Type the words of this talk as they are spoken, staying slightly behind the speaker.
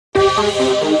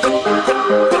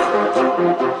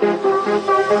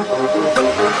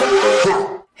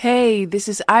Hey, this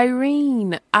is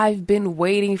Irene. I've been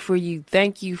waiting for you.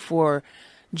 Thank you for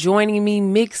joining me,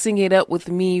 mixing it up with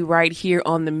me right here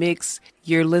on The Mix.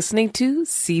 You're listening to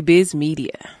CBiz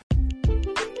Media.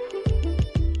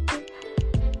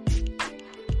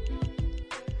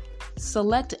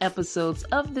 Select episodes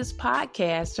of this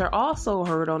podcast are also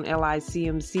heard on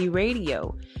LICMC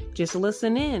Radio. Just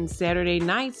listen in Saturday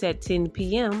nights at 10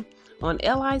 p.m. on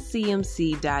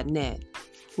licmc.net.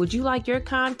 Would you like your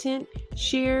content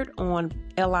shared on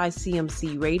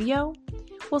LICMC Radio?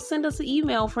 Well, send us an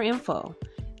email for info.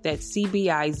 That's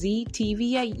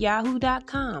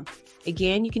cbiztv@yahoo.com.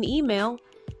 Again, you can email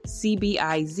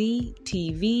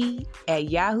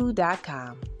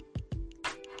cbiztv@yahoo.com.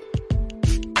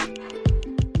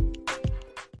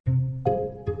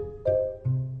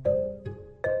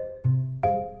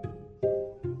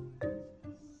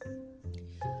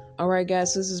 All right,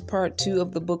 guys, this is part 2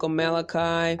 of the book of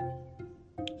Malachi.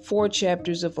 4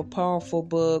 chapters of a powerful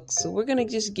book. So we're going to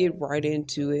just get right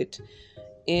into it.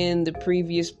 In the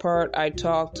previous part, I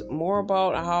talked more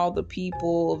about how the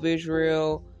people of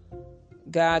Israel,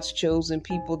 God's chosen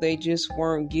people, they just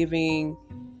weren't giving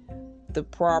the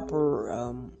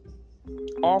proper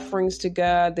offerings to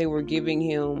God. They were giving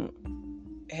him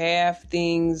half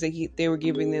things. They were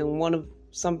giving them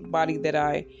somebody that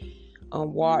I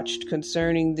watched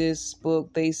concerning this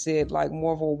book. They said like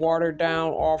more of a watered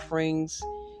down offerings.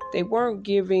 They weren't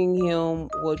giving him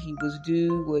what he was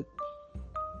due, what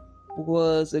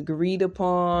was agreed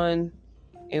upon,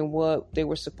 and what they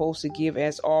were supposed to give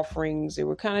as offerings. They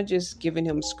were kind of just giving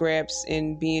him scraps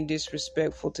and being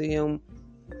disrespectful to him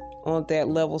on that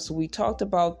level. So we talked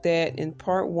about that in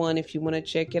part 1. If you want to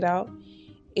check it out,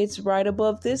 it's right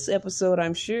above this episode,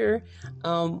 I'm sure.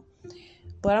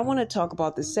 But I want to talk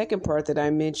about the second part that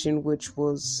I mentioned, which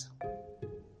was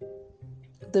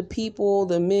the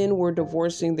men were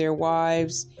divorcing their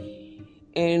wives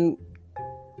and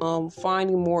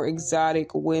finding more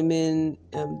exotic women,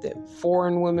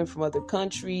 foreign women from other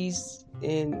countries,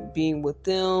 and being with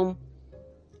them.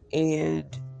 And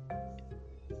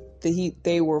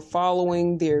they were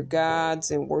following their gods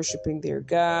and worshiping their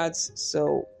gods.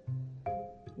 So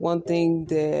one thing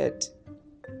that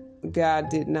God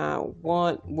did not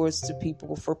want was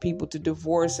for people to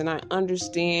divorce. And I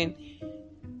understand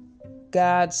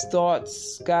God's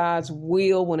thoughts, God's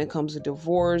will when it comes to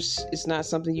divorce. It's not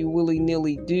something you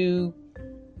willy-nilly do.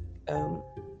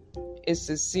 It's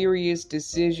a serious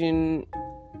decision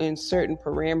and certain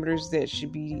parameters that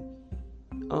should be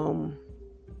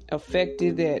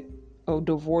affected, that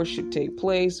divorce should take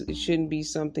place. It shouldn't be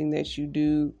something that you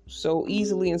do so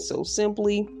easily and so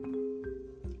simply.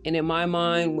 And in my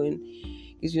mind,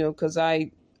 because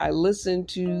I listened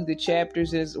to the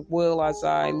chapters as well as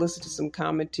I listened to some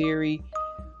commentary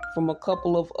from a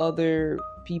couple of other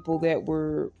people that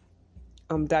were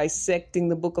dissecting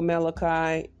the book of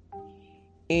Malachi.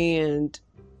 And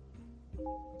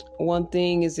one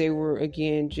thing is they were,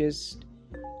 again, just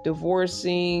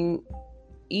easily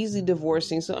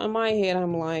divorcing. So in my head,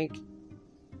 I'm like,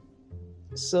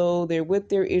 so they're with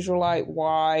their Israelite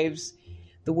wives,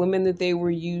 the women that they were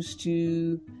used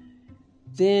to.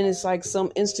 Then it's like some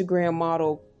Instagram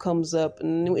model comes up,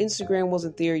 and Instagram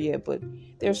wasn't there yet, but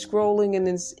they're scrolling and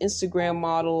this Instagram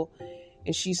model,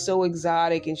 and she's so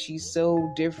exotic and she's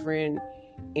so different,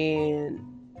 and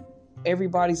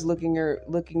everybody's looking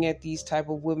at these type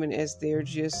of women as they're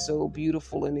just so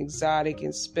beautiful and exotic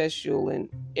and special, and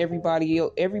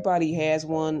everybody has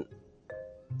one.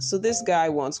 So this guy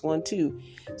wants one too.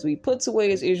 So he puts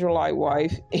away his Israelite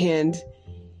wife and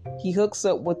he hooks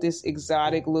up with this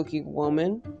exotic looking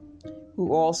woman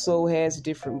who also has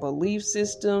different belief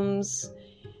systems,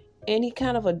 and he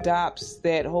kind of adopts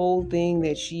that whole thing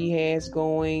that she has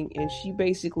going, and she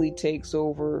basically takes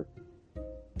over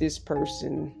this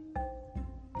person.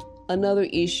 Another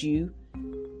issue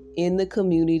in the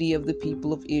community of the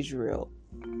people of Israel.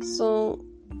 So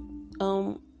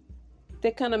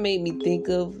that kind of made me think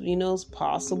of,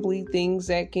 possibly things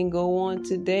that can go on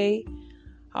today.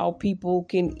 How people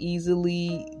can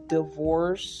easily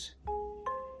divorce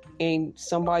and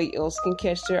somebody else can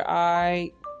catch their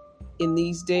eye. In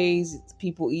these days,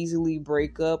 people easily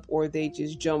break up, or they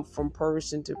just jump from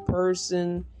person to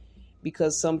person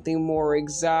because something more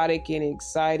exotic and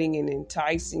exciting and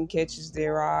enticing catches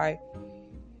their eye.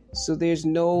 So there's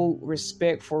no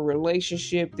respect for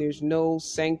relationship. There's no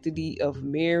sanctity of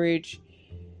marriage.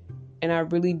 And I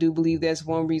really do believe that's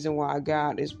one reason why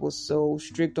God was so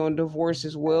strict on divorce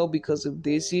as well, because of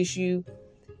this issue.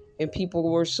 And people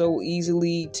were so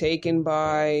easily taken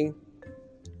by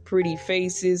pretty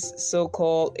faces,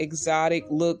 so-called exotic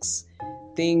looks,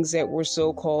 things that were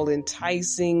so-called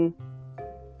enticing,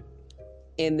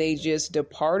 and they just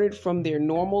departed from their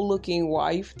normal looking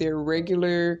wife, their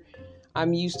regular,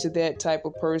 I'm used to that type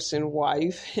of person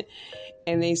wife.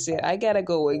 And they said, I gotta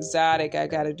go exotic, I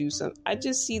gotta do something. I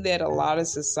just see that a lot of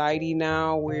society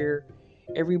now where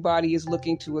everybody is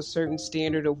looking to a certain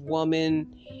standard of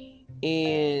woman,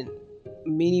 and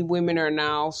many women are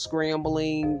now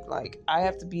scrambling, like, I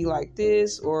have to be like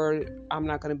this or I'm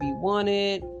not going to be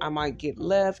wanted, I might get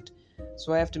left,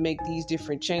 so I have to make these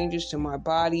different changes to my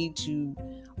body, to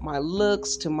my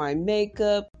looks, to my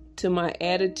makeup, to my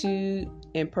attitude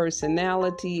and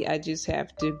personality. I just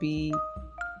have to be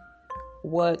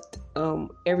what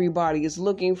everybody is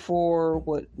looking for,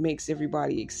 what makes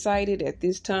everybody excited at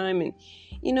this time. And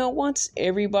once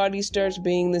everybody starts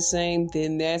being the same,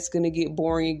 then that's going to get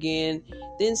boring again.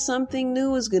 Then something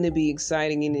new is going to be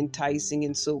exciting and enticing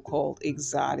and so-called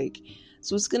exotic.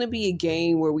 So it's going to be a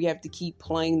game where we have to keep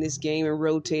playing this game and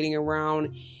rotating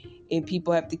around, and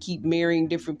people have to keep marrying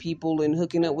different people and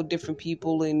hooking up with different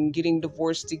people and getting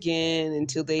divorced again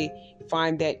until they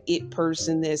find that it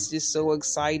person that's just so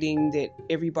exciting that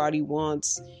everybody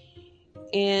wants.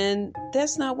 And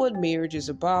that's not what marriage is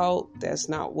about. That's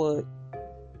not what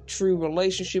true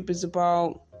relationship is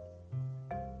about.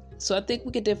 So I think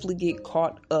we could definitely get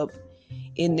caught up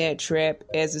in that trap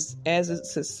as a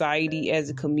society, as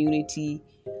a community,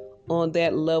 on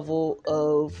that level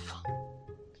of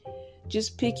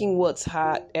just picking what's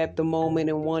hot at the moment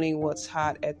and wanting what's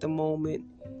hot at the moment.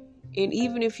 And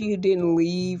even if you didn't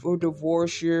leave or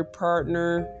divorce your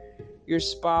partner, your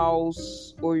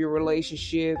spouse, or your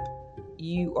relationship,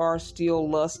 you are still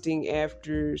lusting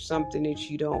after something that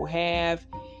you don't have,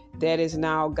 that has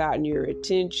now gotten your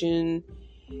attention.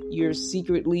 You're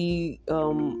secretly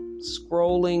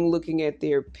scrolling, looking at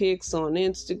their pics on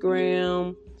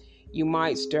Instagram. You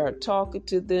might start talking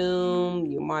to them.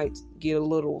 You might get a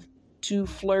little too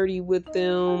flirty with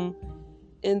them.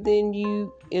 And then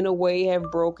you, in a way,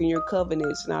 have broken your covenant.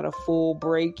 It's not a full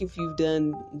break if you've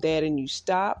done that and you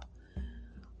stop,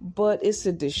 but it's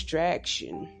a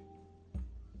distraction.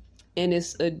 And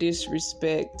it's a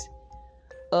disrespect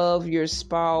of your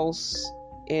spouse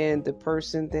and the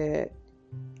person that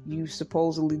you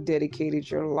supposedly dedicated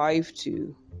your life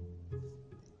to.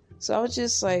 So I was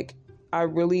just like, I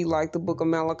really like the book of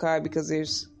Malachi because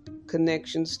there's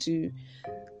connections to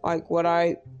like what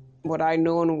I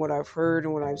know and what I've heard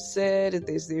and what I've said.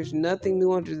 There's nothing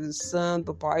new under the sun.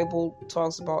 The Bible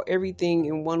talks about everything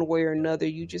in one way or another.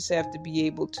 You just have to be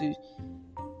able to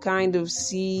kind of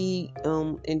see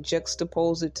and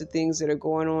juxtapose it to things that are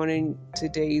going on in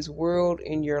today's world,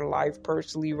 in your life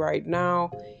personally right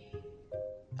now.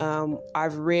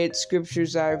 I've read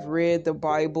scriptures, I've read the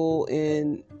Bible,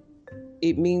 and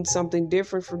it means something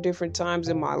different for different times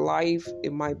in my life.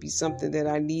 It might be something that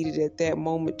I needed at that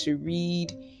moment to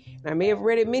read. And I may have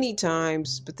read it many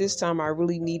times, but this time I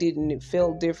really needed it and it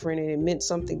felt different and it meant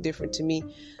something different to me.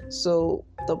 So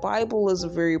the Bible is a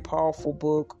very powerful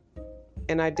book,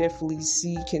 and I definitely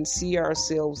can see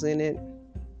ourselves in it,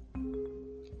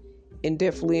 and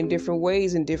definitely in different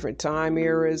ways, in different time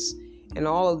eras and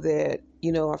all of that.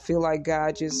 I feel like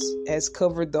God just has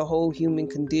covered the whole human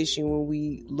condition when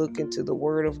we look into the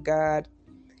Word of God,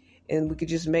 and we could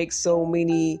just make so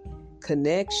many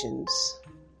connections.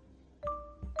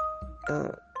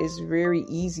 It's very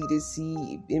easy to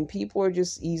see, and people are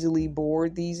just easily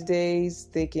bored these days.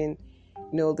 They can,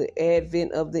 the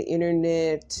advent of the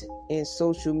internet and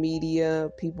social media,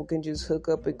 people can just hook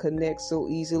up and connect so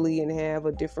easily and have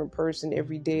a different person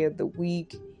every day of the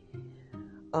week.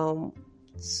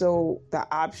 So the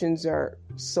options are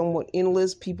somewhat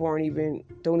endless. People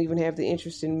don't even have the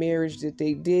interest in marriage that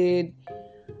they did.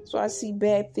 So I see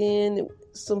back then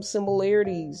some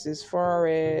similarities as far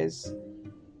as,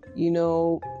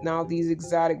 now these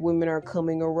exotic women are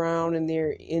coming around and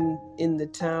they're in the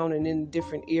town and in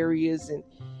different areas. And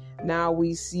now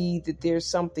we see that there's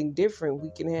something different.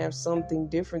 We can have something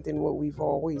different than what we've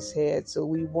always had. So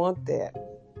we want that.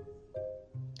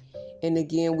 And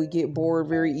again, we get bored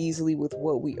very easily with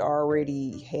what we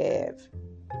already have.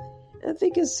 I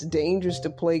think it's dangerous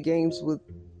to play games with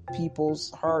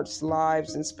people's hearts,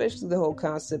 lives, and especially the whole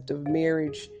concept of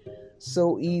marriage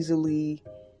so easily.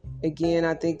 Again,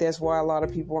 I think that's why a lot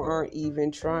of people aren't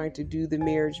even trying to do the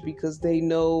marriage, because they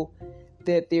know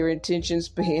that their attention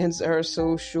spans are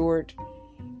so short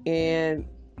and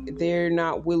they're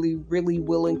not really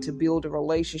willing to build a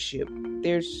relationship.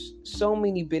 There's so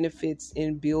many benefits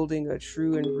in building a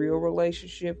true and real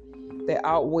relationship that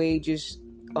outweigh just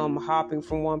hopping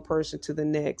from one person to the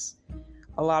next.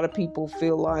 A lot of people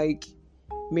feel like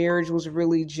marriage was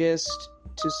really just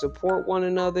to support one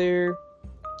another,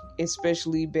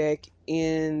 especially back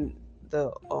in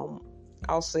the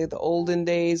I'll say the olden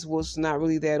days. Was not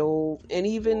really that old, and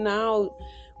even now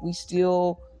we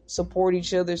still support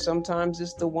each other. Sometimes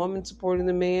it's the woman supporting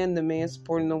the man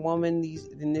supporting the woman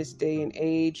in this day and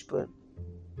age. But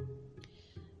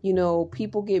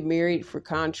people get married for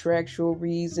contractual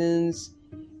reasons,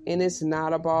 and it's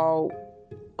not about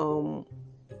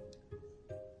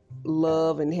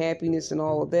love and happiness and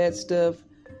all of that stuff.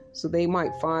 So they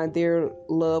might find their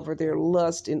love or their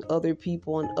lust in other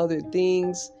people and other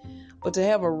things. But to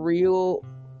have a real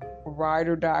ride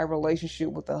or die relationship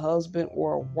with a husband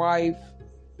or a wife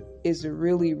is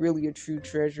really, really a true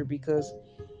treasure, because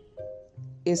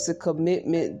it's a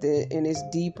commitment and it's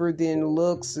deeper than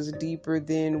looks, it's deeper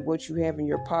than what you have in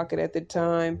your pocket at the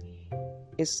time.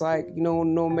 It's like,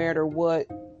 no matter what,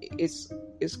 it's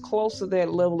close to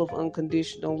that level of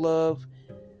unconditional love.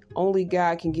 Only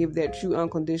God can give that true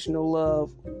unconditional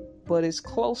love, but it's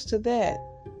close to that,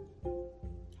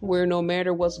 where no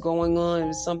matter what's going on, if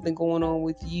there's something going on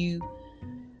with you,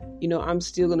 I'm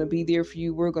still going to be there for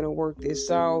you. We're going to work this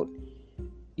out.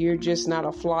 You're just not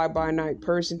a fly-by-night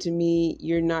person to me.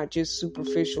 You're not just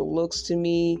superficial looks to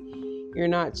me. You're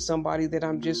not somebody that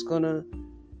I'm just going to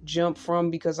jump from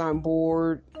because I'm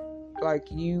bored. Like,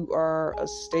 you are a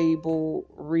stable,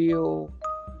 real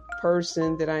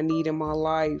person that I need in my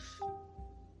life.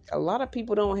 A lot of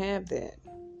people don't have that.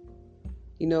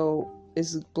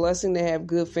 It's a blessing to have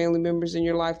good family members in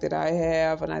your life that I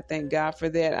have, and I thank God for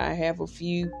that. I have a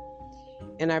few,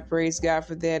 and I praise God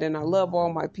for that. And I love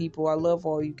all my people. I love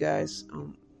all you guys.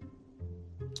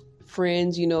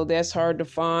 Friends, that's hard to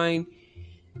find.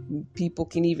 People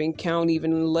can even count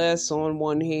even less on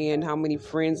one hand how many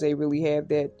friends they really have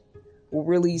that will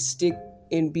really stick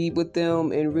and be with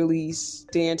them and really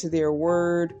stand to their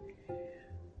word.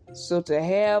 So to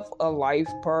have a life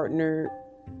partner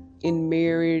in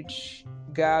marriage,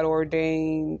 God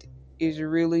ordained, is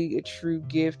really a true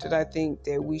gift that I think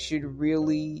that we should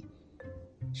really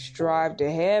strive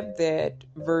to have that,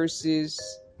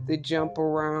 versus the jump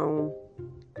around,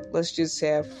 let's just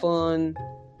have fun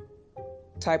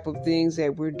type of things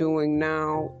that we're doing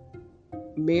now.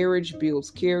 Marriage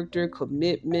builds character,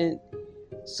 commitment,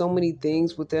 so many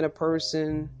things within a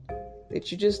person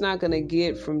that you're just not going to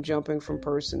get from jumping from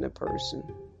person to person.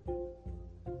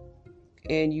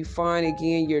 And you find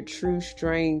again your true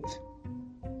strength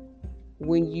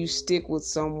when you stick with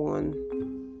someone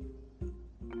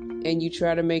and you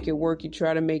try to make it work, you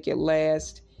try to make it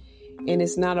last. And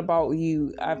it's not about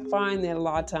you. I find that a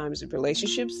lot of times in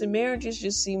relationships and marriages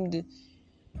just seem to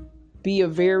be a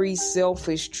very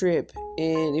selfish trip.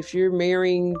 And if you're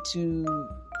marrying to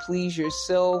please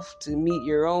yourself, to meet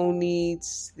your own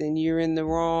needs, then you're in the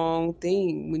wrong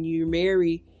thing. When you're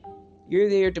married, you're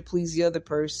there to please the other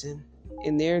person,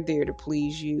 and they're there to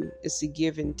please you. It's a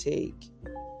give and take.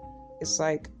 It's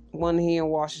like one hand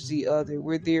washes the other.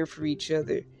 We're there for each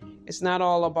other. It's not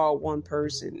all about one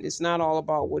person. It's not all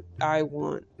about what I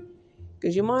want.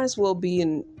 Because you might as well be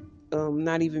in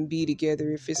not even be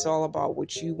together if it's all about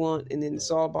what you want and then it's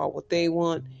all about what they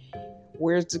want.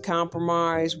 Where's the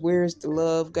compromise? Where's the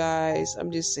love, guys?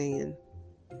 I'm just saying.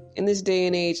 In this day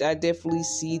and age, I definitely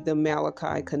see the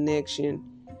Malachi connection,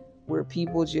 where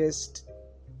people just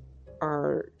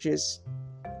are just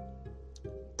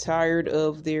tired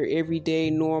of their everyday,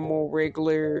 normal,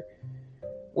 regular,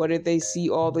 what did they see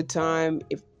all the time.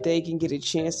 If they can get a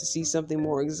chance to see something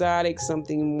more exotic,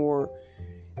 something more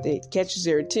that catches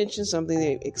their attention, something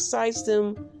that excites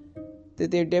them,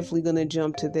 that they're definitely going to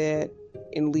jump to that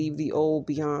and leave the old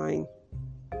behind.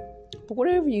 But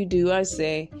whatever you do, I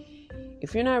say,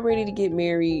 if you're not ready to get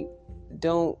married,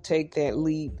 don't take that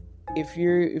leap. If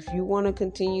you want to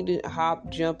continue to hop,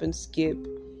 jump, and skip,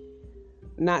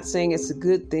 not saying it's a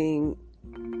good thing,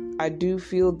 I do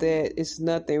feel that it's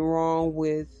nothing wrong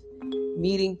with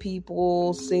meeting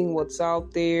people, seeing what's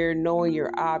out there, knowing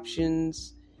your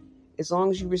options. As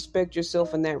long as you respect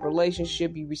yourself in that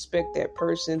relationship, you respect that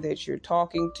person that you're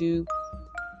talking to,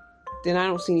 then I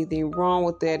don't see anything wrong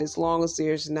with that, as long as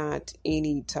there's not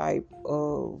any type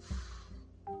of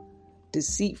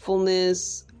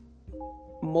deceitfulness,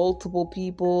 multiple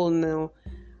people. Now,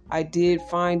 I did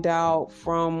find out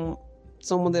from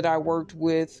someone that I worked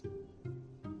with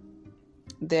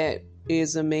that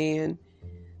is a man,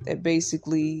 that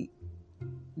basically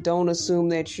don't assume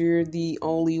that you're the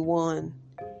only one.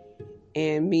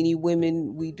 And many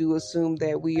women, we do assume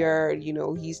that we are,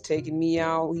 he's taking me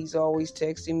out. He's always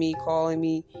texting me, calling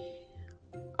me.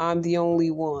 I'm the only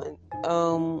one.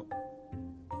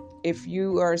 If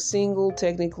you are single,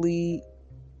 technically,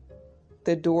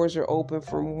 the doors are open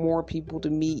for more people to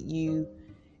meet you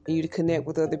and you to connect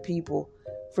with other people.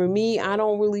 For me, I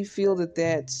don't really feel that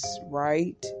that's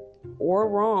right or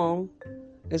wrong,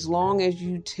 as long as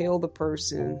you tell the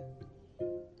person,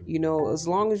 as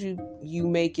long as you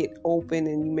make it open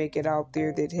and you make it out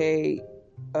there that, hey,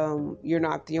 you're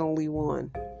not the only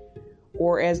one.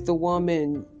 Or as the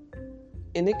woman,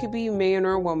 and it could be a man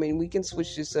or a woman, we can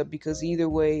switch this up because either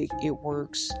way it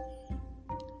works.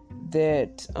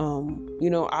 That,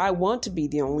 I want to be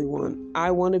the only one.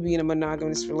 I want to be in a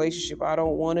monogamous relationship. I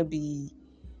don't want to be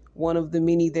one of the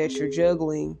many that you're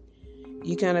juggling.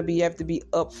 You have to be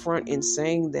upfront in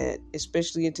saying that,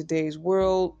 especially in today's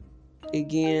world.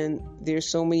 Again, there's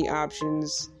so many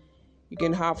options. You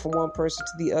can hop from one person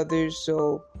to the other.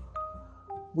 So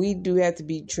we do have to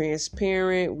be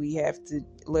transparent. We have to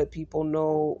let people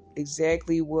know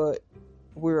exactly what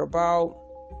we're about.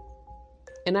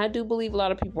 And I do believe a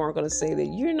lot of people aren't going to say that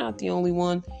you're not the only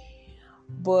one.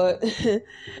 But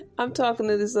I'm talking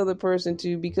to this other person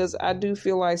too, because I do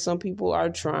feel like some people are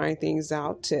trying things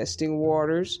out, testing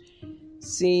waters,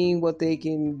 seeing what they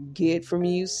can get from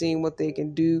you, seeing what they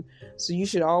can do. So you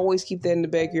should always keep that in the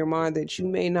back of your mind, that you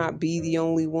may not be the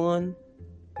only one.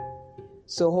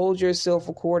 So hold yourself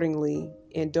accordingly,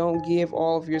 and don't give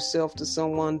all of yourself to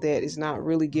someone that is not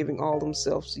really giving all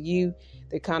themselves to you.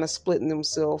 They're kind of splitting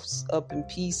themselves up in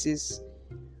pieces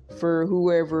for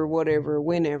whoever, whatever,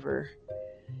 whenever.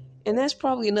 And that's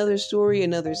probably another story,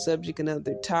 another subject,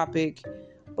 another topic.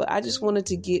 But I just wanted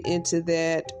to get into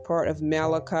that part of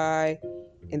Malachi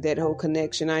and that whole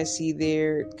connection I see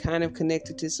there, kind of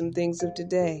connected to some things of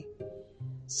today.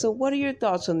 So what are your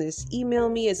thoughts on this? Email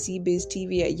me at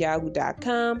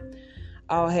cbiztv@yahoo.com.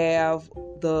 I'll have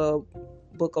the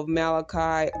Book of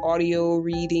Malachi audio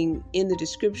reading in the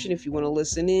description if you want to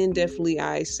listen in. Definitely,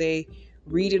 I say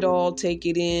read it all, take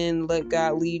it in, let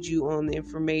God lead you on the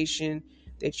information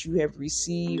that you have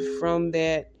received from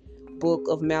that Book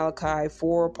of Malachi,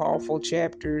 4 powerful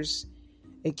chapters.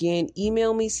 Again,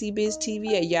 email me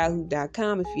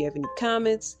cbiztv@yahoo.com if you have any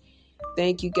comments.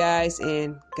 Thank you guys,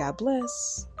 and God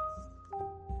bless.